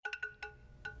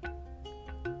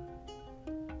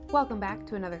Welcome back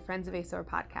to another Friends of ASOR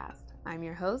podcast. I'm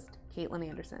your host, Caitlin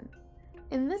Anderson.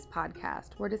 In this podcast,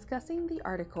 we're discussing the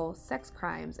article Sex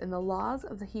Crimes in the Laws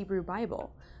of the Hebrew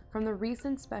Bible from the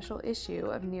recent special issue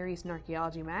of Near Eastern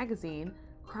Archaeology magazine,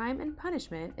 Crime and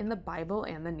Punishment in the Bible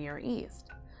and the Near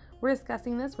East. We're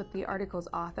discussing this with the article's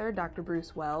author, Dr.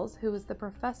 Bruce Wells, who is the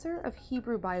professor of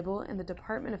Hebrew Bible in the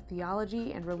Department of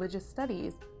Theology and Religious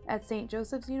Studies at St.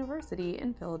 Joseph's University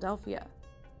in Philadelphia.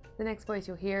 The next voice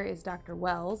you'll hear is Dr.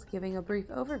 Wells giving a brief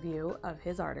overview of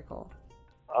his article.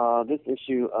 This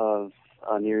issue of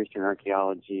Near Eastern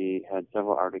Archaeology had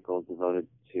several articles devoted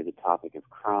to the topic of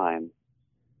crime.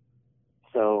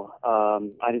 So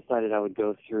I decided I would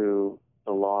go through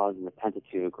the laws in the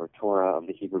Pentateuch or Torah of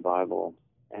the Hebrew Bible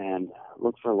and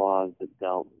look for laws that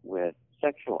dealt with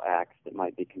sexual acts that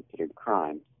might be considered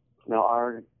crimes. Now,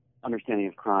 our understanding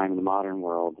of crime in the modern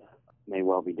world may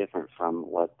well be different from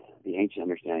what the ancient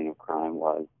understanding of crime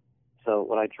was. So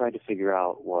what I tried to figure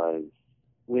out was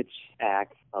which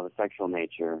acts of a sexual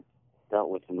nature dealt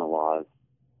with in the laws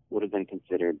would have been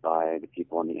considered by the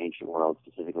people in the ancient world,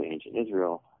 specifically ancient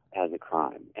Israel, as a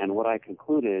crime. And what I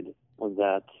concluded was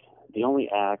that the only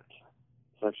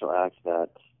sexual acts that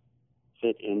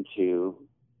fit into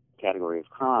the category of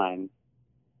crime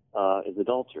is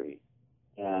adultery.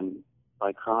 And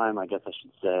by crime, I guess I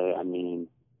should say, I mean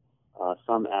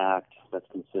some act that's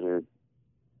considered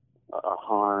a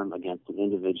harm against an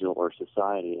individual or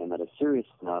society, and that is serious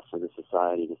enough for the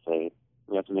society to say,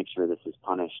 we have to make sure this is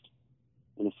punished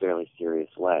in a fairly serious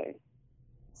way.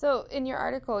 So in your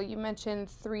article, you mentioned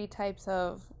three types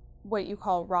of what you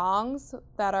call wrongs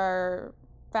that are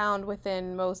found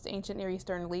within most ancient Near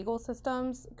Eastern legal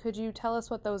systems. Could you tell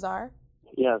us what those are?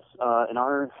 Yes. In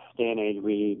our day and age,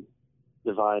 we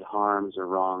divide harms or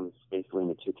wrongs basically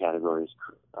into two categories,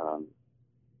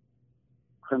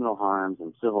 criminal harms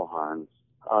and civil harms.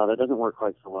 That doesn't work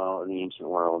quite so well in the ancient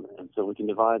world, and so we can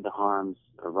divide the harms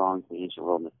or wrongs in the ancient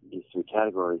world into these three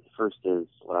categories. The first is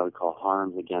what I would call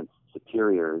harms against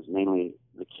superiors, mainly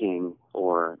the king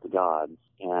or the gods,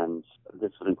 and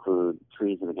this would include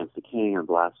treason against the king or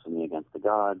blasphemy against the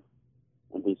gods,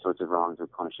 and these sorts of wrongs are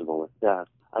punishable with death.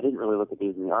 I didn't really look at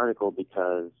these in the article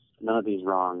because none of these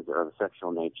wrongs are of a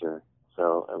sexual nature,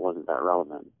 so it wasn't that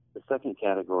relevant. The second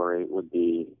category would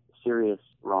be serious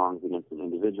wrongs against an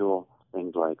individual,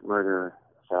 things like murder,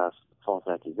 theft, false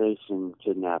accusation,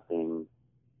 kidnapping,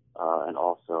 and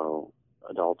also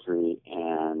adultery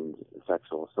and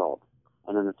sexual assault.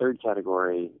 And then the third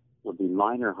category would be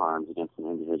minor harms against an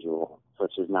individual,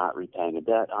 such as not repaying a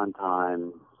debt on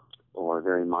time or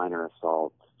very minor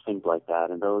assault, things like that.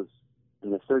 And those,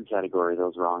 in the third category,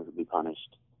 those wrongs would be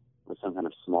punished with some kind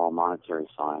of small monetary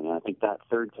fine. And I think that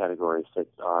third category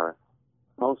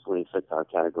mostly fits our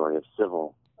category of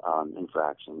civil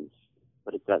infractions.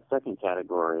 But it's that second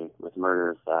category with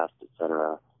murder, theft,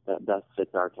 etc., that best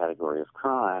fits our category of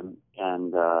crime.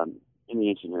 And in the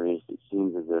ancient Near East, it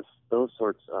seems as if those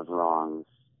sorts of wrongs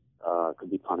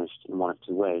could be punished in one of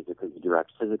two ways. There could be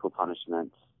direct physical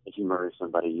punishment. If you murder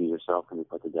somebody, you yourself can be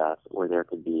put to death, or there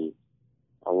could be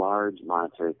a large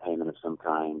monetary payment of some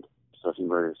kind. So if you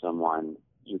murder someone,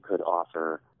 you could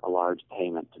offer a large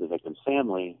payment to the victim's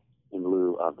family in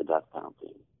lieu of the death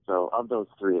penalty. So of those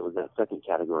three, it was that second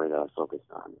category that I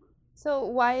focused on. So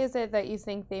why is it that you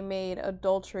think they made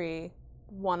adultery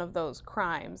one of those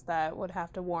crimes that would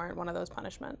have to warrant one of those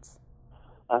punishments?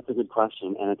 That's a good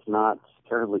question, and it's not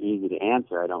terribly easy to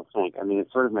answer, I don't think. I mean, it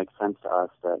sort of makes sense to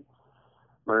us that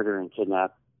murder and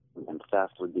kidnapping and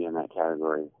theft would be in that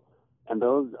category. And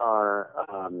those are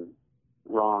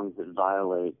wrongs that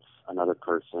violate another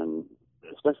person,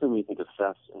 especially when you think of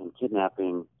theft and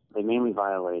kidnapping. They mainly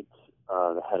violate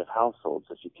the head of household.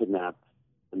 So if you kidnap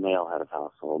the male head of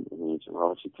household in the ancient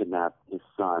world, if you kidnap his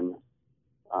son,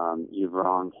 you've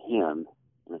wronged him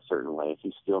in a certain way. If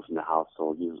you steal from the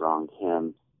household, you've wronged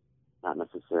him, not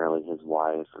necessarily his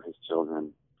wife or his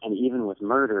children. And even with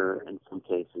murder, in some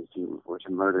cases, if you were to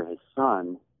murder his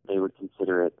son, they would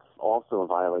consider it also a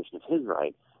violation of his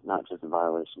rights, not just a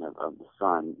violation of the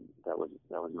son that was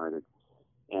murdered.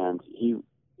 And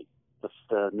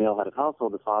the male head of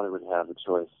household, the father would have the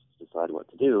choice to decide what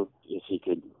to do if he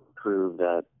could prove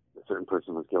that a certain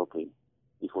person was guilty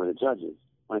before the judges.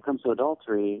 When it comes to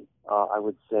adultery, I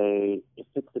would say it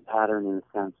fits the pattern in the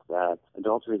sense that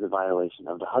adultery is a violation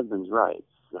of the husband's rights,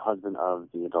 the husband of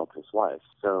the adulterous wife.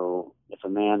 So if a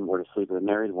man were to sleep with a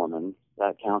married woman,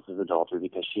 that counts as adultery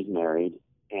because she's married,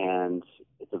 and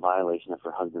it's a violation of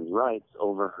her husband's rights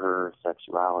over her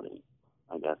sexuality,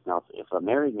 I guess. Now, if a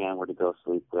married man were to go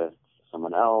sleep with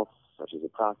someone else, such as a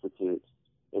prostitute,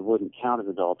 it wouldn't count as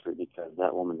adultery because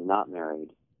that woman's not married.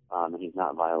 and he's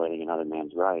not violating another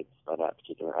man's rights by that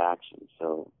particular action.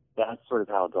 So that's sort of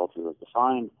how adultery was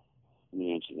defined in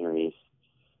the ancient Near East.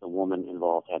 The woman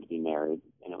involved had to be married,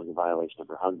 and it was a violation of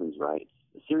her husband's rights,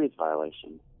 a serious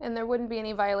violation. And there wouldn't be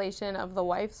any violation of the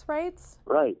wife's rights?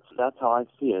 Right. So that's how I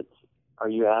see it. Are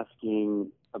you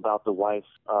asking about the wife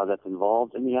that's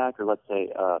involved in the act, or let's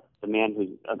say a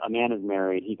man is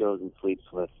married, he goes and sleeps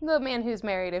with the man who's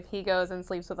married? If he goes and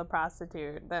sleeps with a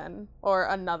prostitute, then, or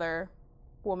another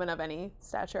woman of any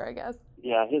stature, I guess.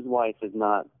 Yeah, his wife is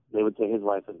not. They would say his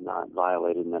wife is not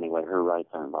violated in any way. Her rights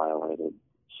aren't violated.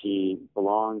 She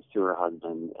belongs to her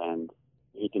husband, and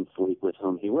he can sleep with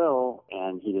whom he will,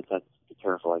 and he just has to be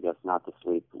careful, I guess, not to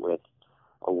sleep with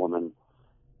a woman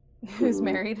who's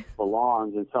married,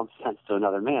 belongs in some sense to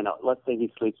another man. Now, let's say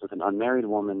he sleeps with an unmarried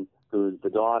woman who's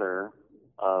the daughter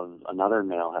of another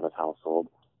male head of household.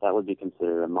 That would be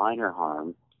considered a minor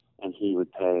harm, and he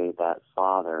would pay that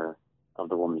father of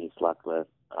the woman he slept with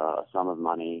a sum of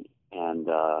money. And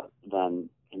then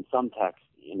in some texts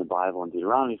in the Bible, in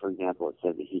Deuteronomy, for example, it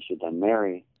says that he should then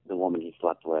marry the woman he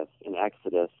slept with. In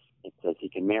Exodus, it says he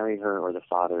can marry her, or the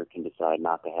father can decide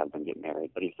not to have them get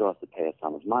married, but he still has to pay a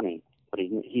sum of money. But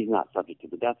he's not subject to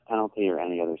the death penalty or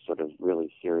any other sort of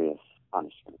really serious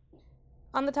punishment.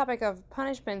 On the topic of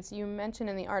punishments, you mentioned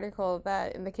in the article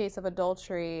that in the case of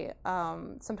adultery,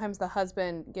 sometimes the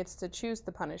husband gets to choose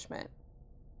the punishment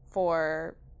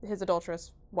for his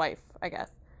adulterous wife, I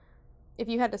guess. If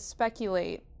you had to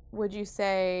speculate, would you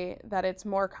say that it's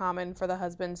more common for the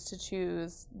husbands to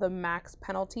choose the max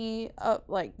penalty,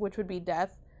 which would be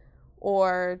death,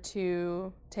 or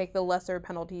to take the lesser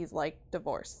penalties like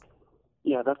divorce?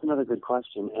 Yeah, that's another good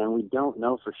question, and we don't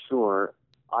know for sure.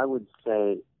 I would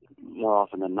say more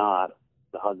often than not,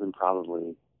 the husband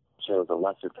probably chose a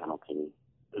lesser penalty.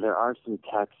 There are some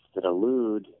texts that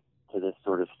allude to this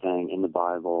sort of thing in the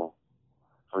Bible.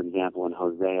 For example, in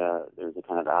Hosea, there's a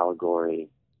kind of allegory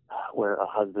where a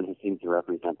husband who seems to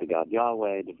represent the God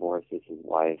Yahweh divorces his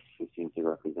wife who seems to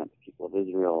represent the people of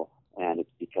Israel, and it's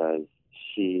because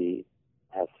she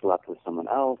has slept with someone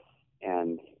else.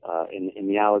 And in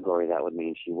the allegory, that would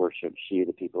mean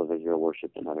the people of Israel,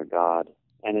 worshipped another god.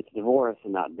 And it's divorce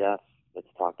and not death that's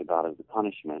talked about as the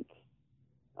punishment.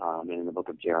 And in the book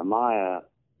of Jeremiah,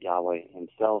 Yahweh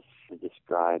himself is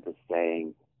described as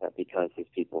saying that because his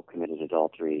people committed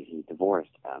adultery, he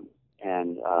divorced them.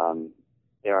 And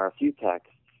there are a few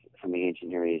texts from the ancient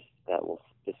Near East that will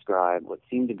describe what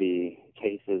seem to be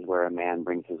cases where a man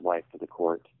brings his wife to the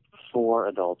court for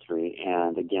adultery,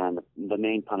 and again, the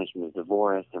main punishment is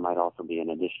divorce. There might also be an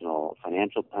additional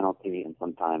financial penalty and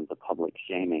sometimes a public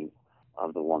shaming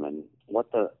of the woman.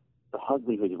 What the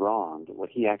husband who's wronged, what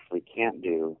he actually can't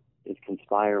do is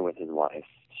conspire with his wife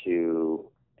to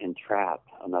entrap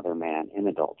another man in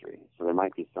adultery. So there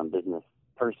might be some business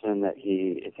person that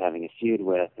he is having a feud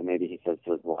with, and maybe he says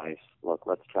to his wife, look,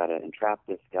 let's try to entrap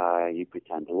this guy. You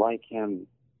pretend to like him,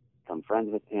 become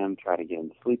friends with him, try to get him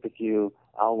to sleep with you.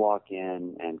 I'll walk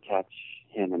in and catch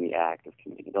him in the act of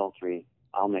committing adultery.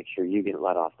 I'll make sure you get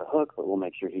let off the hook, but we'll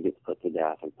make sure he gets put to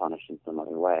death and punished in some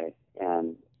other way.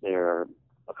 And there are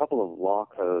a couple of law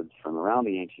codes from around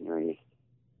the ancient Near East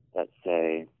that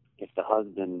say if the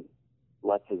husband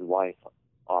lets his wife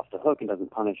off the hook and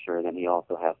doesn't punish her, then he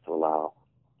also has to allow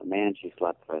the man she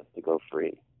slept with to go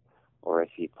free. Or if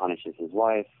he punishes his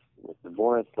wife with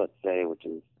divorce, let's say, which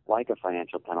is like a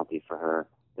financial penalty for her,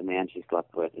 the man she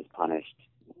slept with is punished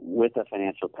with a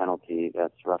financial penalty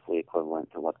that's roughly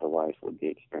equivalent to what the wife would be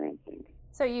experiencing.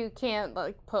 So you can't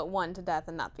put one to death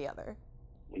and not the other.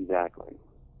 Exactly.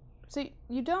 So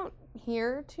you don't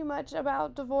hear too much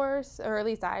about divorce, or at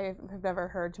least I have never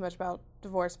heard too much about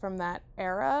divorce from that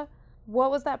era.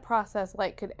 What was that process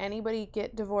like? Could anybody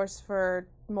get divorced for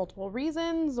multiple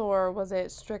reasons, or was it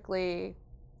strictly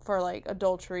for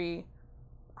adultery,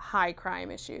 high crime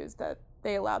issues that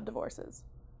they allowed divorces?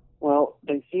 Well,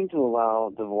 they seem to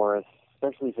allow divorce,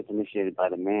 especially if it's initiated by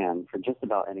the man, for just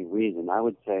about any reason. I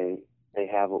would say they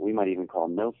have what we might even call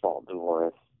no-fault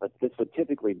divorce, but this would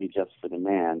typically be just for the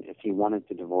man. If he wanted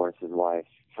to divorce his wife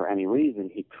for any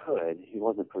reason, he could. He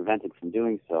wasn't prevented from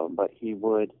doing so, but he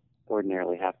would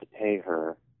ordinarily have to pay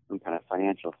her some kind of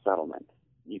financial settlement.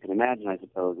 You can imagine, I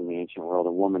suppose, in the ancient world,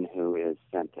 a woman who is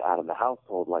sent out of the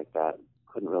household like that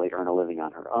couldn't really earn a living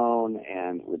on her own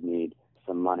and would need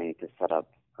some money to set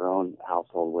up her own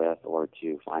household with or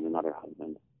to find another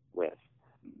husband with.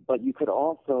 But you could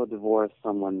also divorce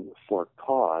someone for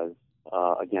cause.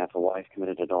 Again, if a wife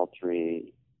committed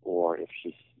adultery, or if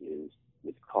she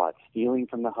is caught stealing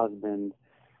from the husband,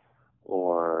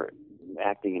 or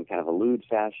acting in kind of a lewd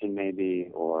fashion maybe,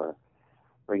 or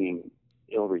bringing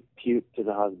ill repute to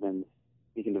the husband.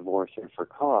 he can divorce her for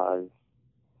cause,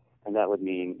 and that would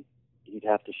mean he'd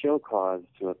have to show cause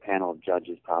to a panel of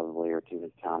judges probably, or to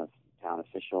his town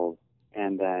officials,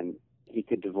 and then he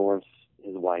could divorce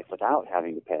his wife without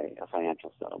having to pay a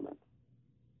financial settlement.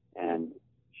 And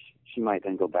she might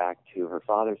then go back to her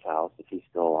father's house if he's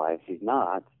still alive. If he's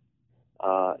not,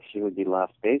 she would be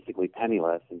left basically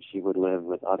penniless, and she would live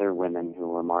with other women who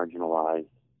were marginalized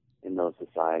in those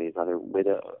societies, other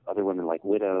women like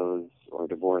widows or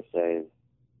divorcees,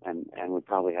 and would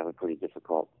probably have a pretty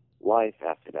difficult life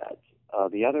after that.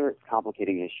 The other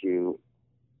complicating issue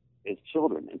is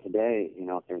children. And today,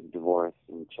 if there's a divorce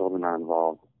and children are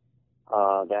involved,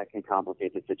 that can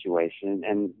complicate the situation.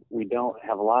 And we don't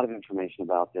have a lot of information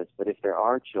about this, but if there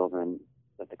are children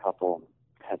that the couple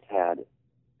has had,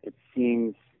 it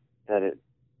seems that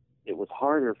it was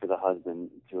harder for the husband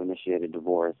to initiate a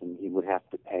divorce, and he would have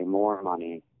to pay more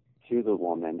money to the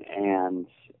woman. And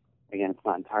again, it's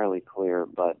not entirely clear,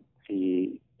 but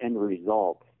the end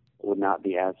result would not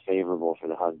be as favorable for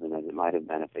the husband as it might have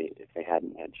been if they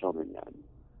hadn't had children yet.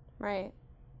 Right.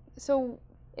 So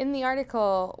in the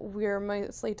article, we're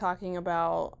mostly talking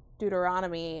about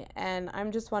Deuteronomy, and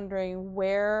I'm just wondering,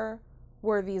 where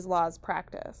were these laws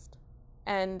practiced?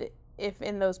 And if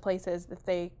in those places, if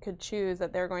they could choose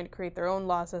that they're going to create their own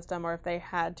law system, or if they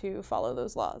had to follow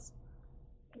those laws.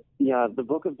 Yeah, the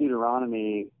book of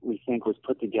Deuteronomy, we think, was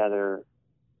put together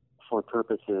for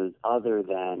purposes other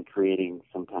than creating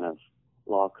some kind of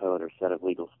law code or set of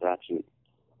legal statutes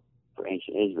for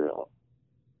ancient Israel.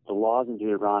 The laws in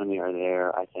Deuteronomy are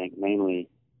there, I think, mainly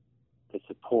to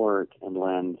support and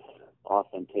lend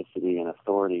authenticity and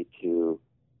authority to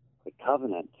the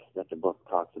covenant that the book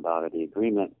talks about, or the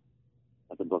agreement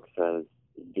that the book says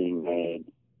is being made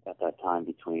at that time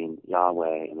between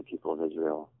Yahweh and the people of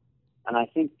Israel. And I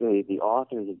think the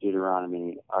authors of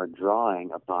Deuteronomy are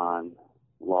drawing upon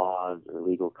laws or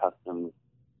legal customs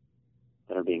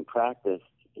that are being practiced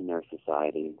in their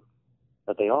society,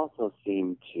 but they also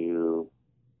seem to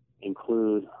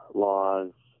include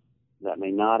laws that may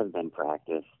not have been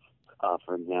practiced.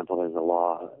 For example, there's a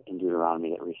law in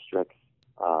Deuteronomy that restricts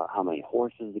how many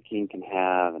horses the king can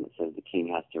have, and it says the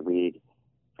king has to read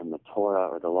from the Torah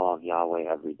or the law of Yahweh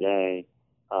every day.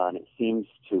 And it seems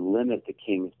to limit the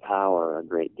king's power a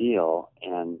great deal,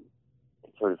 and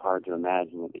it's sort of hard to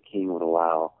imagine that the king would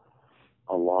allow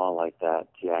a law like that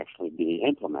to actually be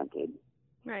implemented.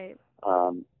 Right.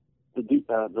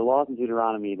 The laws in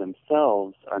Deuteronomy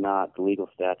themselves are not the legal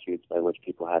statutes by which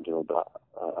people had to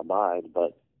abide,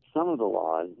 but some of the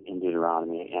laws in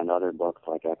Deuteronomy and other books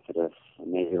like Exodus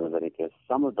and maybe Leviticus,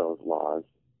 some of those laws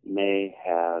may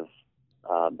have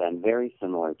been very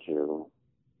similar to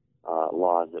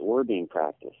laws that were being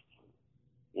practiced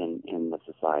in the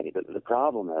society. But the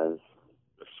problem is,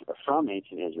 from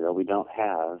ancient Israel, we don't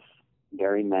have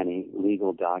very many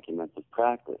legal documents of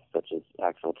practice, such as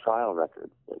actual trial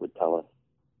records that would tell us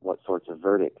what sorts of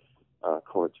verdicts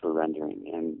courts were rendering.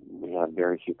 And we have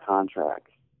very few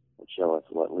contracts that show us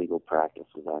what legal practice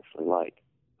was actually like.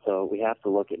 So we have to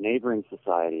look at neighboring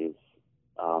societies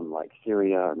like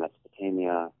Syria or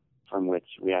Mesopotamia, from which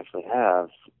we actually have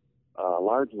a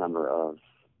large number of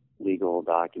legal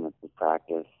documents of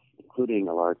practice, including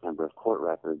a large number of court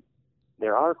records.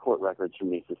 There are court records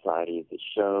from these societies that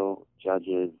show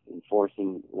judges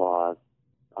enforcing laws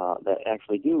that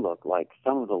actually do look like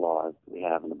some of the laws we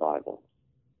have in the Bible.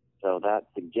 So that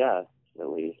suggests, at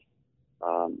least,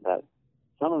 that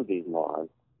some of these laws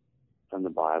from the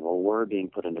Bible were being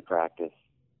put into practice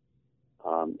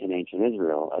in ancient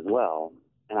Israel as well.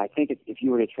 And I think if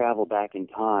you were to travel back in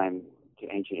time to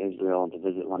ancient Israel and to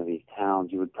visit one of these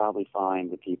towns, you would probably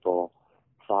find the people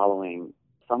following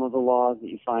some of the laws that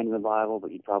you find in the Bible, but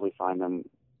you'd probably find them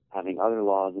having other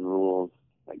laws and rules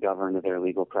that govern their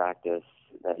legal practice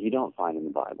that you don't find in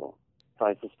the Bible. So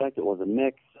I suspect it was a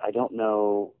mix. I don't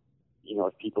know,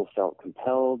 if people felt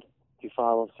compelled to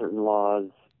follow certain laws,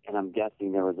 and I'm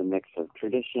guessing there was a mix of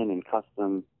tradition and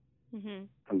custom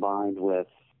combined with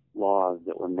laws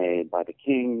that were made by the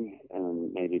king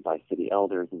and maybe by city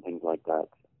elders and things like that.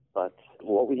 But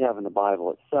what we have in the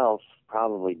Bible itself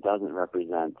probably doesn't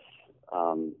represent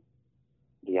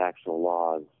the actual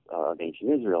laws of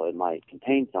ancient Israel. It might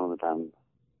contain some of them,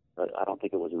 but I don't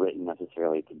think it was written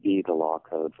necessarily to be the law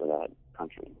code for that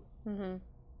country. Mm-hmm.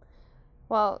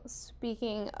 Well,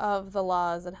 speaking of the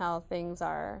laws and how things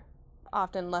are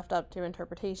often left up to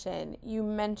interpretation, you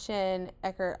mention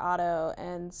Eckhart Otto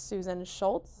and Susan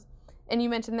Schultz, and you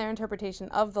mentioned their interpretation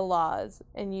of the laws,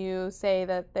 and you say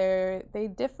that they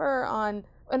differ on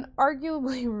an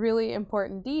arguably really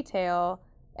important detail.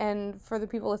 And for the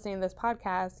people listening to this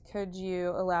podcast, could you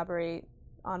elaborate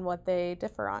on what they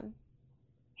differ on?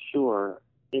 Sure.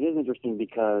 It is interesting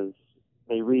because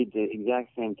they read the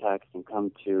exact same text and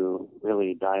come to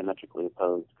really diametrically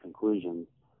opposed conclusions.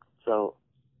 So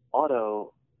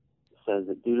Otto says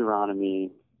that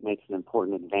Deuteronomy makes an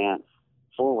important advance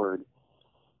forward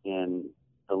in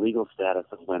the legal status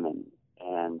of women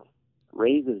and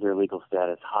raises their legal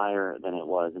status higher than it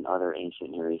was in other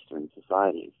ancient Near Eastern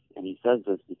societies. And he says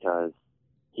this because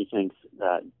he thinks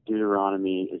that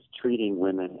Deuteronomy is treating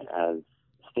women as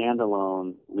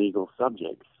standalone legal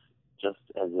subjects, just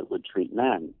as it would treat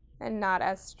men. And not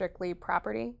as strictly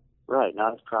property? Right,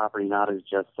 not as property, not as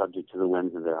just subject to the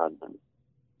whims of their husband.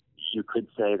 You could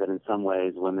say that in some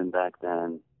ways women back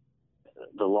then,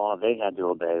 the law they had to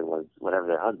obey was whatever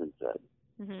their husband said.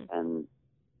 Mm-hmm. And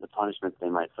the punishments they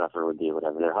might suffer would be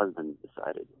whatever their husband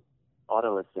decided.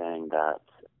 Otto is saying that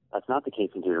that's not the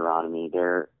case in Deuteronomy.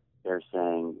 They're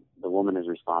saying the woman is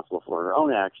responsible for her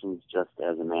own actions just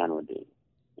as a man would be.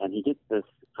 And he gets this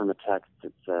from a text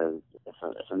that says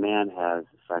if a man has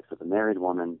sex with a married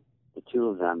woman, the two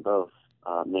of them both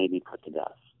may be put to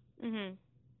death. Mm-hmm.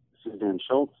 Suzanne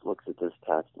Schultz looks at this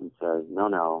text and says,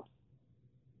 no,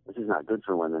 this is not good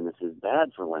for women, this is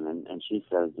bad for women, and she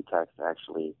says the text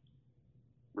actually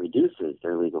reduces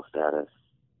their legal status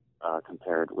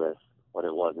compared with what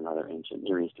it was in other ancient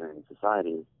Near Eastern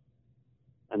societies.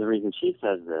 And the reason she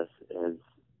says this is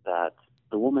that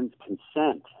the woman's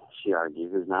consent, she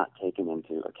argues, is not taken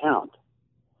into account.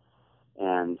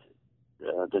 And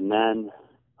the men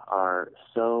are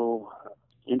so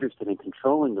interested in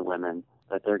controlling the women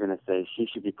that they're going to say she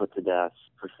should be put to death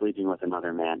for sleeping with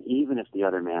another man, even if the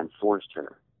other man forced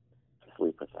her to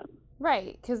sleep with him.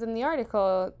 Right, because in the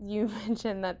article you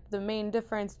mentioned that the main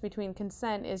difference between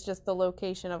consent is just the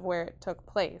location of where it took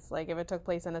place, like if it took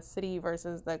place in a city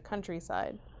versus the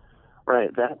countryside.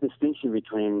 Right, that distinction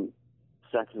between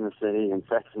sex in the city and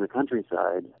sex in the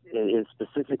countryside is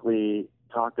specifically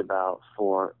talked about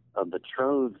for a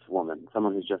betrothed woman,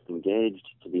 someone who's just engaged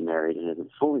to be married and isn't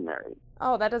fully married.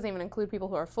 Oh, that doesn't even include people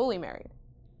who are fully married.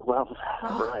 Well,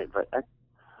 right, but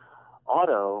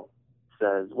Otto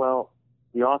says, well,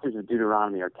 the authors of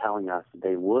Deuteronomy are telling us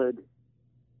they would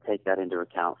take that into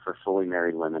account for fully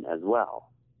married women as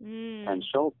well. And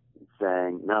Schultz is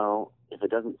saying, no, if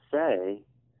it doesn't say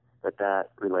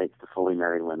that relates to fully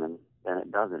married women, then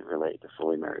it doesn't relate to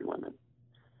fully married women.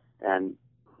 And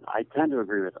I tend to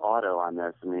agree with Otto on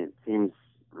this. I mean, it seems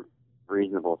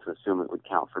reasonable to assume it would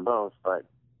count for both, but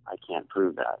I can't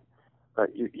prove that. But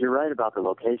you're right about the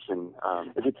location.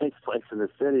 If it takes place in the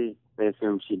city, they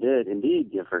assume she did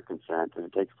indeed give her consent. If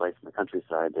it takes place in the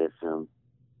countryside, they assume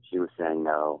she was saying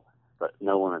no, but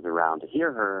no one is around to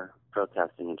hear her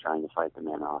protesting and trying to fight the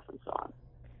man off and so on.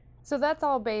 So that's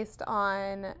all based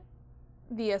on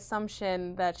the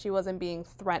assumption that she wasn't being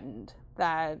threatened,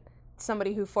 that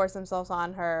somebody who forced themselves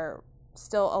on her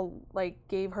still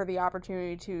gave her the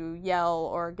opportunity to yell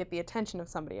or get the attention of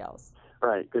somebody else.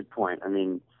 Right, good point. I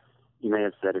mean, you may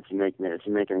have said if you make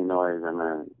any noise, I'm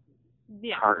going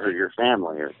to hurt your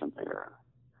family or something,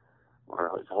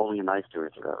 or it's holding a knife to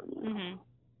her throat. You know?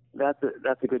 Mm-hmm.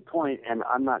 That's a good point, and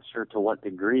I'm not sure to what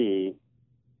degree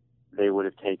they would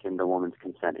have taken the woman's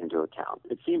consent into account.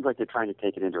 It seems like they're trying to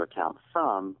take it into account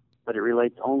some, but it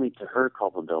relates only to her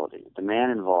culpability. The man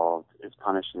involved is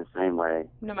punished in the same way.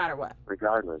 No matter what.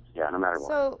 Regardless, no matter what.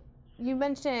 So you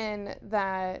mentioned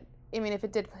that, I mean, if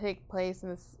it did take place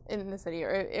in the city,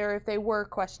 or if they were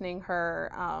questioning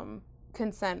her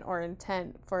consent or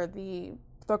intent for the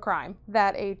crime,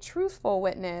 that a truthful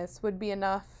witness would be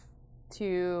enough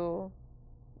to,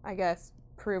 I guess,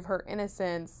 prove her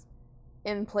innocence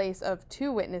in place of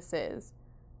two witnesses.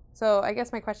 So I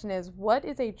guess my question is, what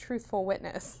is a truthful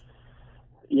witness?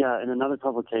 Yeah, in another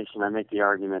publication, I make the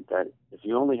argument that if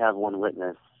you only have one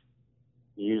witness,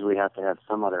 you usually have to have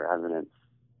some other evidence.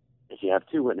 If you have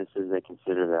two witnesses, they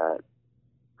consider that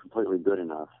completely good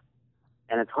enough.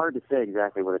 And it's hard to say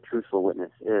exactly what a truthful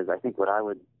witness is. I think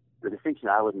the distinction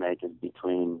I would make is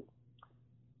between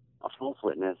a false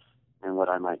witness and what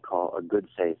I might call a good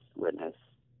faith witness.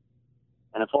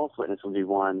 And a false witness would be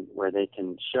one where they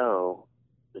can show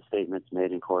the statements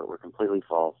made in court were completely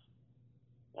false,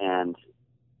 and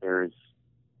there's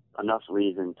enough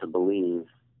reason to believe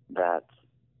that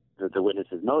the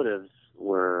witness's motives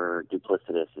were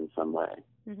duplicitous in some way.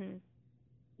 Mm-hmm.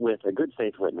 With a good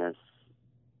faith witness,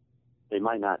 they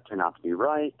might not turn out to be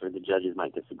right, or the judges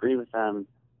might disagree with them,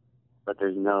 but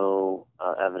there's no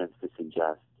evidence to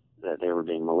suggest that they were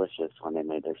being malicious when they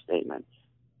made their statements.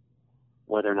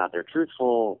 Whether or not they're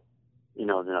truthful, is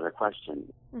another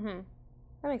question. Mm-hmm.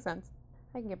 That makes sense.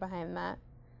 I can get behind that.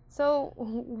 So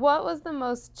what was the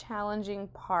most challenging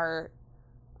part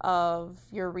of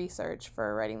your research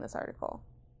for writing this article?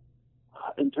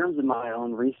 In terms of my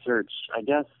own research, I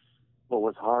guess what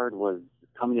was hard was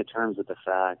coming to terms with the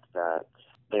fact that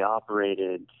they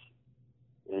operated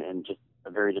in just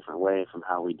a very different way from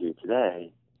how we do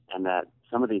today, and that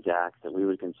some of these acts that we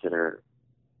would consider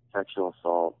sexual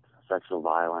assault, sexual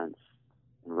violence,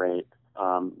 and rape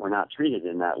were not treated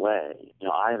in that way.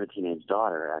 I have a teenage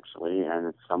daughter, actually, and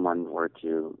if someone were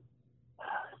to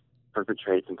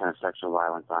perpetrate some kind of sexual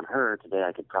violence on her, today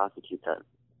I could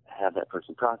have that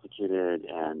person prosecuted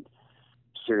and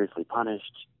seriously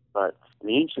punished. But in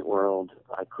the ancient world,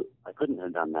 I couldn't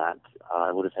have done that.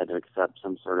 I would have had to accept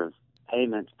some sort of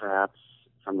payment, perhaps,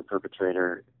 from the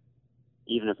perpetrator,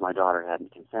 even if my daughter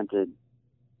hadn't consented.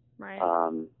 Right.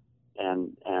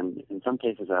 And in some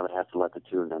cases, I would have to let the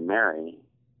two of them marry,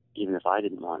 even if I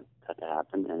didn't want that to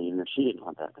happen, and even if she didn't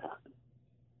want that to happen.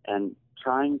 And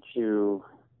trying to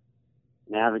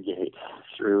navigate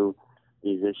through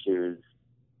these issues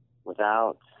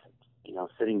without,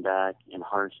 sitting back in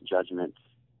harsh judgment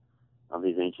of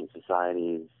these ancient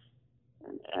societies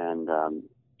and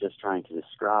just trying to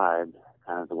describe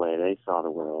kind of the way they saw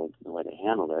the world, the way they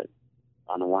handled it,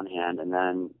 on the one hand, and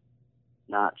then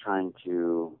not trying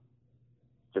to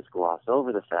just gloss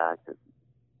over the fact that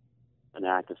an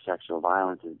act of sexual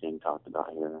violence is being talked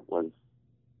about here was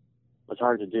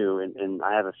hard to do. And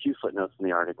I have a few footnotes in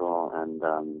the article, and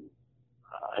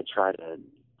I try to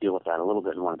deal with that a little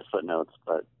bit in one of the footnotes,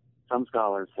 but some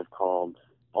scholars have called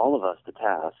all of us to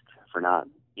task for not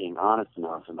being honest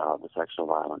enough about the sexual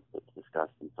violence that's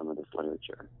discussed in some of this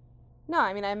literature. No,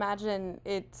 I imagine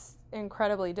it's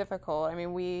incredibly difficult.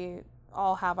 We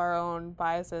all have our own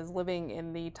biases living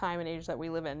in the time and age that we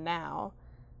live in now.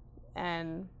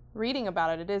 And reading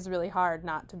about it is really hard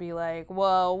not to be like,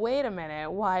 well, wait a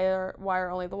minute, why are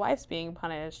only the wives being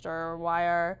punished? Or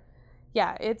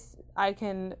I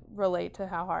can relate to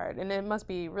how hard. And it must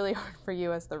be really hard for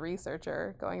you as the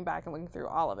researcher going back and looking through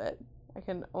all of it. I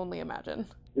can only imagine.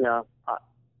 Yeah.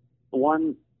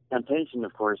 One temptation,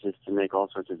 of course, is to make all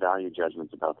sorts of value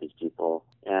judgments about these people.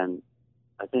 And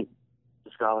I think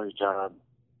the scholar's job,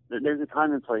 there's a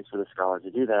time and place for the scholar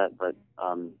to do that, but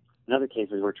in other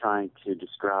cases we're trying to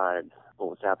describe what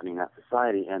was happening in that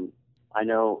society. And I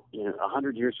know,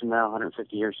 100 years from now,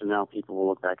 150 years from now, people will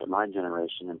look back at my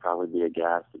generation and probably be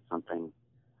aghast at something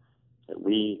that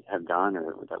we have done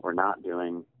or that we're not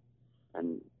doing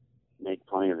and make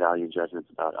plenty of value judgments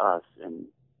about us. And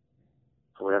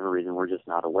for whatever reason, we're just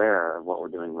not aware of what we're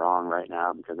doing wrong right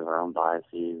now because of our own biases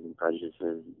and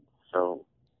prejudices. So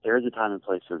there is a time and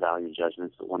place for value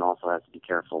judgments, but one also has to be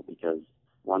careful because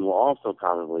one will also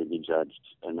probably be judged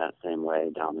in that same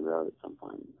way down the road at some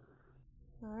point.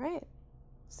 All right.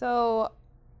 So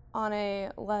on a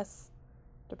less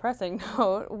depressing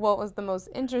note, what was the most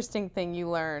interesting thing you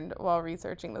learned while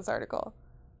researching this article?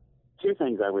 Two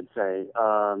things I would say.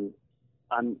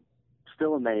 I'm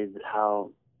still amazed at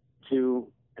how two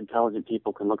intelligent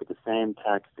people can look at the same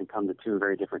text and come to two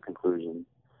very different conclusions.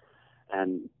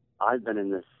 And I've been in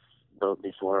this boat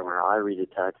before where I read a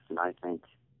text and I think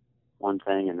one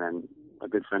thing, and then a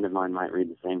good friend of mine might read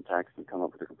the same text and come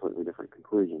up with a completely different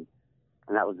conclusion.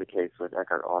 And that was the case with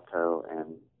Eckhart Otto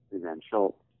and Suzanne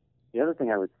Schultz. The other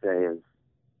thing I would say is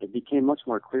it became much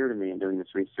more clear to me in doing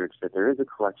this research that there is a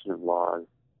collection of laws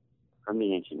from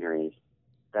the ancient Near East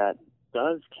that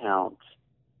does count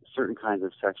certain kinds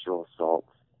of sexual assaults,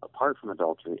 apart from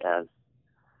adultery, as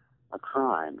a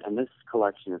crime. And this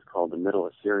collection is called the Middle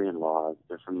Assyrian Laws.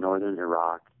 They're from northern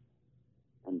Iraq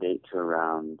and date to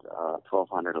around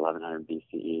 1200, 1100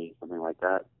 BCE, something like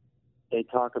that. They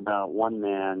talk about one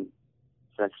man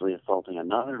sexually assaulting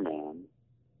another man,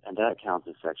 and that counts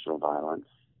as sexual violence.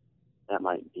 That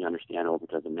might be understandable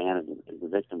because the man is the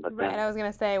victim. But right, I was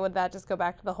going to say, would that just go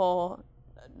back to the whole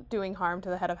doing harm to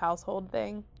the head of household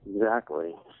thing?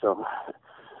 Exactly. So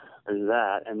there's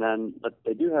that. And then, but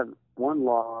they do have one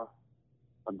law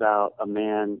about a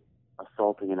man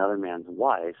assaulting another man's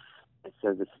wife. It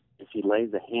says if he lays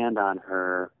a hand on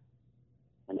her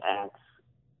and acts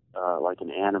like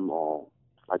an animal,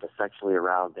 like a sexually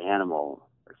aroused animal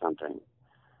or something,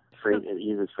 it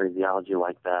uses phraseology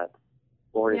like that.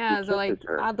 Or if he kisses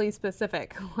her. Oddly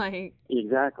specific.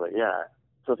 Exactly, yeah.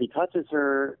 So if he touches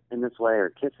her in this way or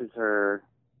kisses her,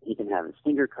 he can have his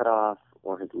finger cut off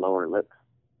or his lower lip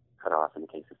cut off in the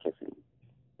case of kissing.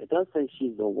 It does say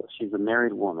she's a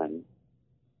married woman,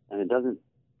 and it doesn't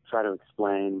try to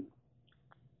explain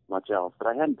much else. But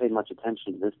I hadn't paid much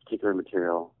attention to this particular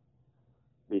material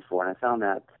before, and I found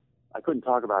that I couldn't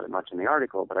talk about it much in the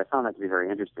article, but I found that to be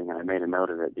very interesting, and I made a note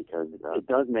of it because it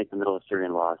does make the Middle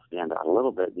Assyrian laws stand out a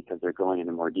little bit because they're going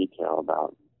into more detail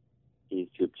about these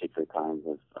two particular kinds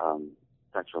of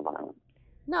sexual violence.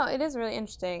 No, it is really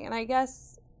interesting. And I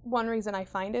guess one reason I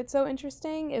find it so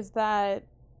interesting is that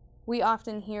we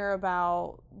often hear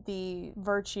about the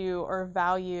virtue or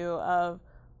value of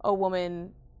a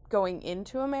woman going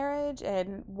into a marriage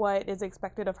and what is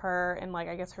expected of her and, like,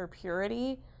 I guess her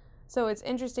purity. So it's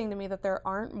interesting to me that there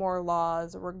aren't more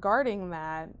laws regarding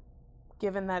that,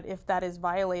 given that if that is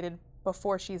violated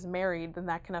before she's married, then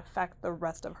that can affect the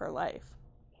rest of her life.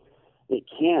 It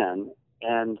can,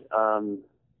 and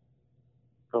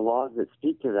the laws that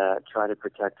speak to that try to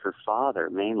protect her father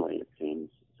mainly, it seems,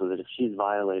 so that if she's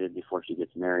violated before she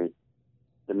gets married,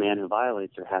 the man who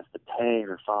violates her has to pay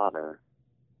her father,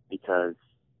 because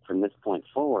from this point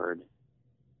forward,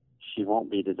 she won't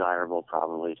be desirable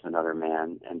probably to another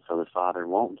man, and so the father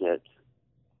won't get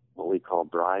what we call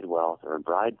bride wealth or a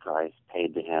bride price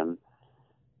paid to him,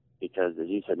 because, as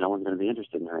you said, no one's going to be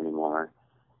interested in her anymore.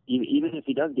 Even if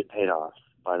he does get paid off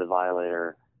by the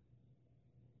violator,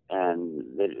 and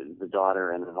the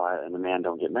daughter and the man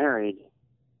don't get married,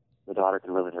 the daughter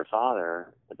can live with her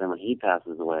father, but then when he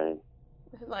passes away,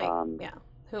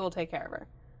 who will take care of her?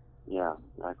 Yeah,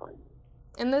 exactly.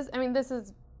 And this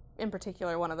is in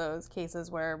particular one of those cases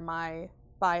where my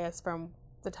bias from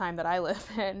the time that I live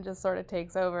in just sort of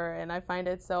takes over, and I find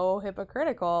it so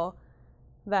hypocritical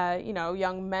that,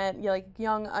 young men,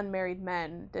 young unmarried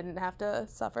men didn't have to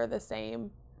suffer the same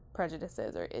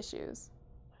prejudices or issues.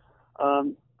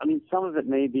 Some of it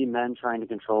may be men trying to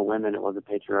control women. It was a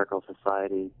patriarchal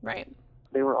society. Right.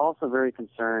 They were also very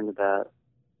concerned that,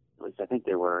 at least I think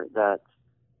they were, that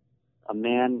a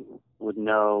man would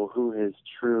know who his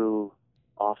true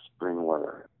offspring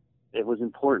were. It was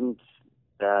important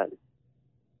that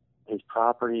his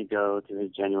property go to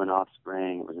his genuine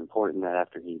offspring. It was important that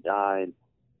after he died,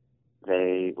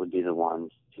 they would be the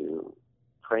ones to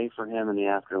pray for him in the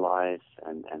afterlife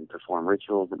and perform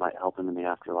rituals that might help him in the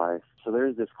afterlife. So there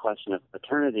is this question of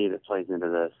paternity that plays into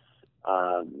this.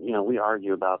 We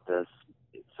argue about this.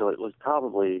 So it was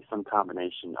probably some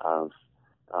combination of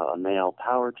a male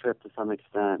power trip to some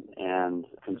extent and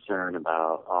concern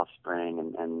about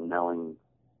offspring and knowing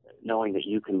that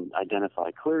you can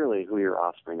identify clearly who your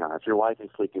offspring are. If your wife is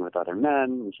sleeping with other men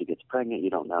and she gets pregnant, you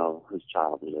don't know whose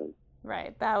child it is.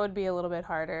 Right. That would be a little bit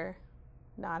harder,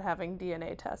 not having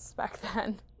DNA tests back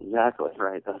then. Exactly,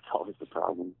 right. That's always the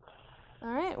problem. All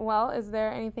right. Well, is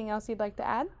there anything else you'd like to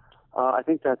add? I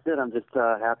think that's it. I'm just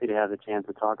happy to have the chance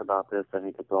to talk about this. I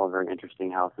think it's all very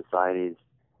interesting how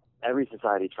every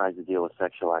society tries to deal with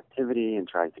sexual activity and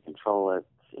tries to control it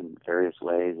in various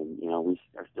ways. And, we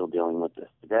are still dealing with this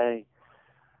today.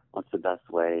 What's the best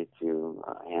way to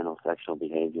handle sexual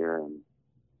behavior?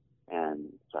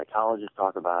 And psychologists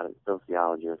talk about it,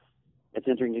 sociologists. It's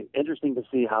interesting to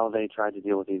see how they tried to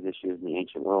deal with these issues in the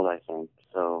ancient world, I think.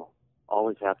 So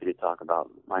always happy to talk about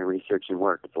my research and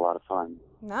work. It's a lot of fun.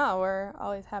 No, we're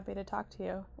always happy to talk to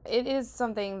you. It is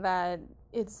something that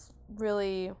it's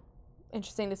really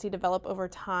interesting to see develop over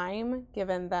time,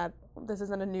 given that this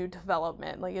isn't a new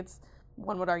development. It's,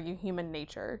 one would argue, human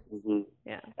nature. Mm-hmm.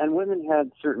 Yeah. And women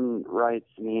had certain rights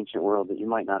in the ancient world that you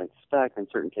might not expect. In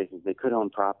certain cases, they could own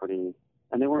property,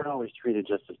 and they weren't always treated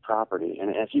just as property.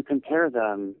 And if you compare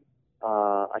them,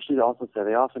 I should also say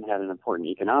they often had an important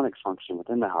economic function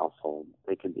within the household.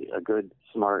 They could be a good,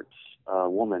 smart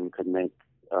woman could make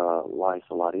life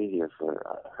a lot easier for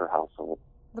her household.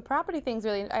 The property thing's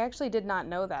really, I actually did not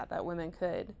know that women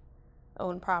could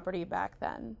own property back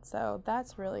then. So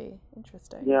that's really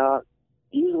interesting. Yeah,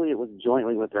 usually it was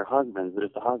jointly with their husbands, but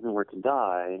if the husband were to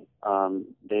die,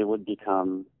 they would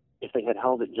become, if they had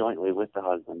held it jointly with the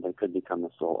husband, they could become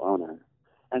the sole owner.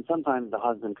 And sometimes the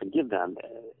husband could give them,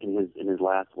 in his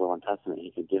last will and testament,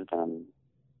 he could give them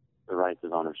the rights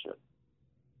of ownership.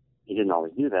 He didn't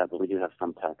always do that, but we do have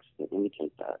some texts that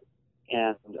indicate that.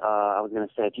 And I was going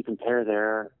to say, if you compare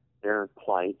their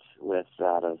plight with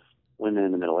that of women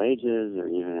in the Middle Ages or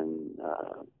even in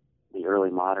the early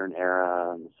modern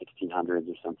era, in the 1600s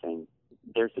or something,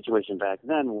 their situation back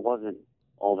then wasn't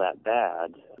all that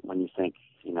bad when you think,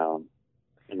 in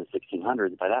the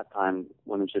 1600s. By that time,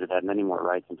 women should have had many more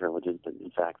rights and privileges, but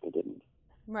in fact, they didn't.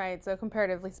 Right, so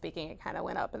comparatively speaking, it kind of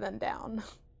went up and then down.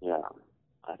 Yeah,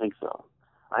 I think so.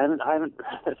 I haven't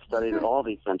studied all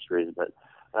these centuries, but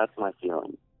that's my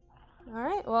feeling. All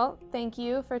right. Well, thank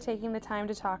you for taking the time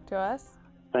to talk to us.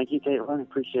 Thank you, Caitlin.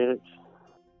 Appreciate it.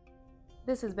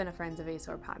 This has been a Friends of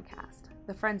ASOR podcast.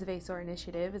 The Friends of ASOR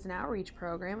initiative is an outreach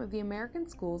program of the American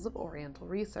Schools of Oriental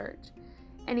Research.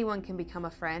 Anyone can become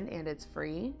a friend, and it's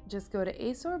free. Just go to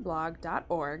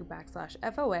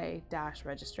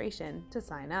asorblog.org/FOA-registration to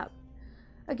sign up.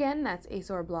 Again, that's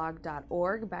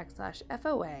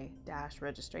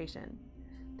asorblog.org/FOA-registration.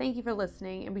 Thank you for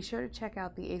listening, and be sure to check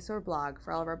out the ASOR blog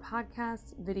for all of our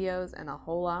podcasts, videos, and a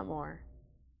whole lot more.